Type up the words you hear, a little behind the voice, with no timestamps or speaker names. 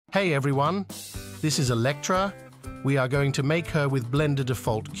Hey everyone, this is Electra. We are going to make her with Blender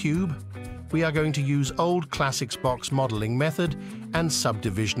Default Cube. We are going to use old Classics Box modeling method and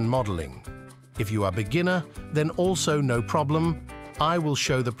subdivision modeling. If you are beginner, then also no problem. I will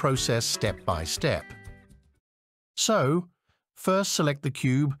show the process step by step. So, first select the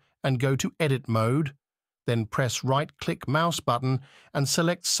cube and go to Edit mode, then press right-click mouse button and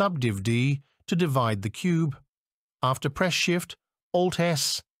select Subdiv D to divide the cube. After press Shift,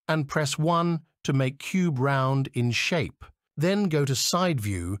 Alt-S and press 1 to make cube round in shape. Then go to Side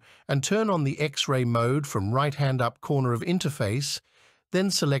View and turn on the X-ray mode from right-hand up corner of interface,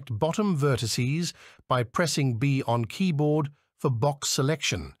 then select bottom vertices by pressing B on keyboard for box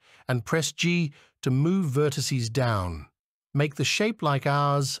selection and press G to move vertices down. Make the shape like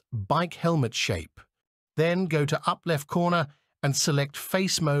ours, bike helmet shape. Then go to up left corner and select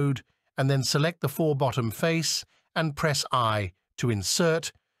Face mode and then select the four-bottom face and press I to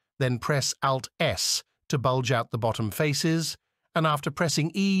insert, then press Alt-S to bulge out the bottom faces, and after pressing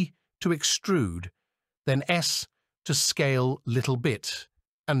E to extrude, then S to scale little bit,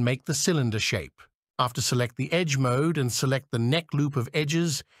 and make the cylinder shape. After select the Edge mode and select the neck loop of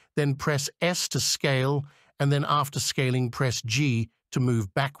edges, then press S to scale, and then after scaling press G to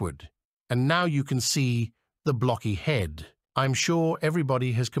move backward. And now you can see the blocky head. I'm sure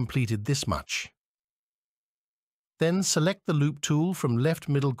everybody has completed this much. Then select the loop tool from left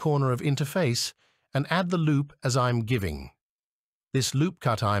middle corner of interface and add the loop as I'm giving. This loop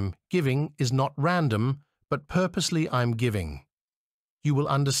cut I'm giving is not random, but purposely I'm giving. You will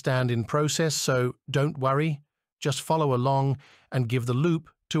understand in process, so don't worry, just follow along and give the loop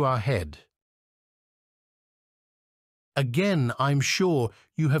to our head. Again, I'm sure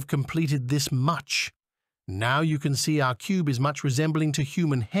you have completed this much. Now you can see our cube is much resembling to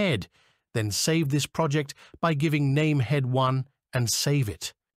human head. Then save this project by giving name head1 and save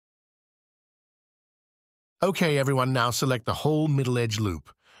it. Okay everyone, now select the whole middle edge loop.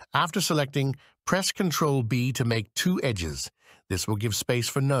 After selecting, press Ctrl B to make two edges. This will give space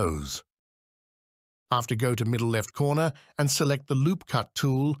for nose. After go to middle left corner and select the loop cut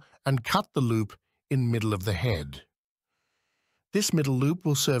tool and cut the loop in middle of the head. This middle loop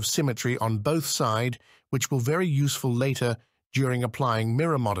will serve symmetry on both sides, which will be very useful later during applying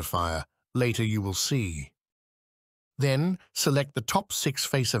mirror modifier. Later you will see. Then select the top 6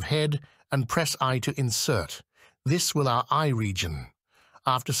 face of head and press I to insert. This will our eye region.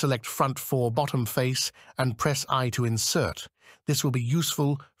 After select front 4 bottom face and press I to insert. This will be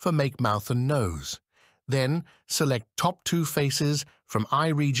useful for make mouth and nose. Then select top 2 faces from eye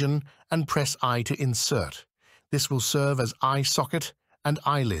region and press I to insert. This will serve as eye socket and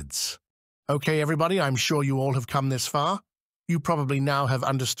eyelids. Okay everybody, I'm sure you all have come this far. You probably now have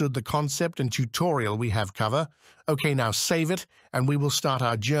understood the concept and tutorial we have cover. Okay, now save it and we will start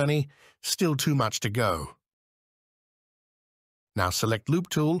our journey. Still too much to go. Now select Loop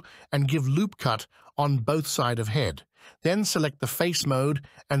Tool and give Loop Cut on both sides of head. Then select the Face mode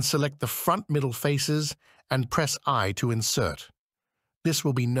and select the front middle faces and press I to insert. This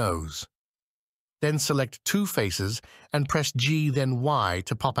will be nose. Then select 2 faces and press G then Y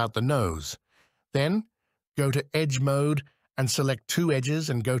to pop out the nose. Then go to Edge mode and select 2 edges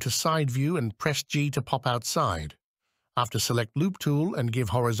and go to Side View and press G to pop outside. After select Loop Tool and give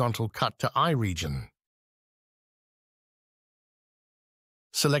horizontal cut to eye region.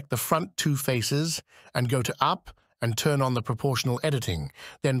 Select the front 2 faces and go to Up and turn on the proportional editing.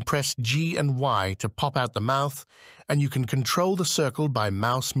 Then press G and Y to pop out the mouth, and you can control the circle by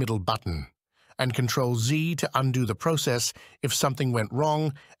mouse middle button. And Ctrl Z to undo the process if something went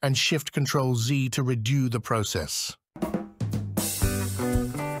wrong, and Shift Ctrl Z to redo the process.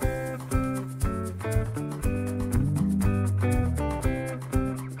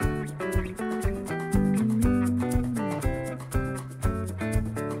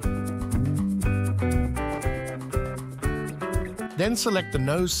 Then select the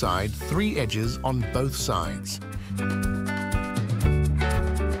nose side 3 edges on both sides.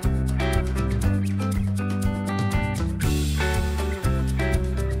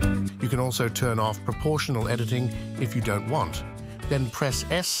 You can also turn off proportional editing if you don't want. Then press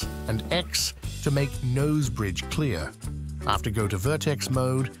S and X to make nose bridge clear. After go to vertex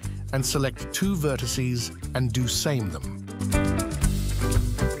mode and select 2 vertices and do same them.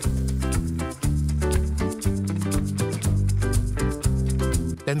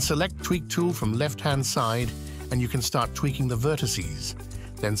 Then select Tweak Tool from left-hand side and you can start tweaking the vertices.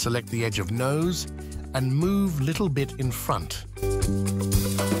 Then select the edge of nose and move little bit in front.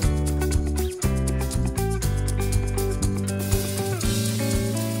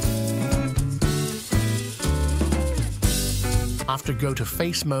 After go to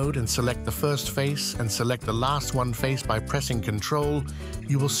face mode and select the first face and select the last one face by pressing Ctrl,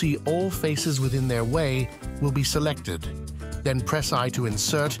 you will see all faces within their way will be selected. Then press I to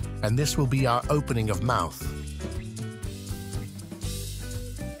insert, and this will be our opening of mouth.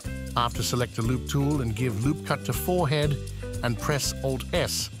 After select the loop tool and give loop cut to forehead and press Alt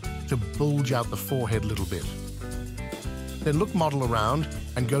S to bulge out the forehead a little bit. Then look model around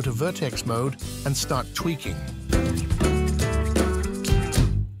and go to vertex mode and start tweaking.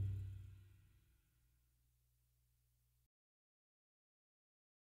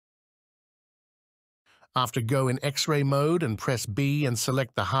 After go in X-ray mode and press B and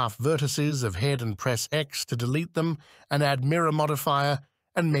select the half vertices of head and press X to delete them and add mirror modifier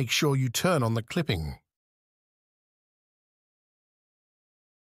and make sure you turn on the clipping.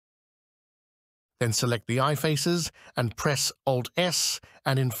 Then select the eye faces and press Alt-S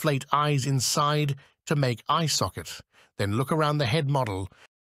and inflate eyes inside to make eye socket. Then look around the head model.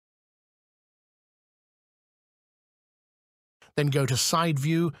 Then go to side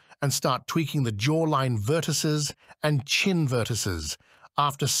view and start tweaking the jawline vertices and chin vertices.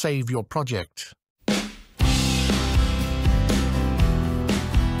 After save your project.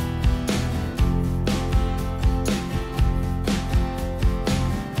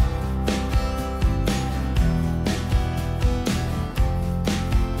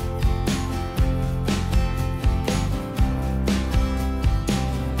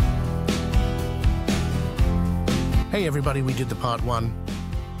 Hey everybody, we did the part 1.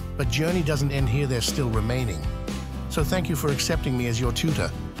 But journey doesn't end here, there's still remaining. So thank you for accepting me as your tutor.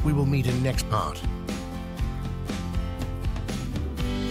 We will meet in next part.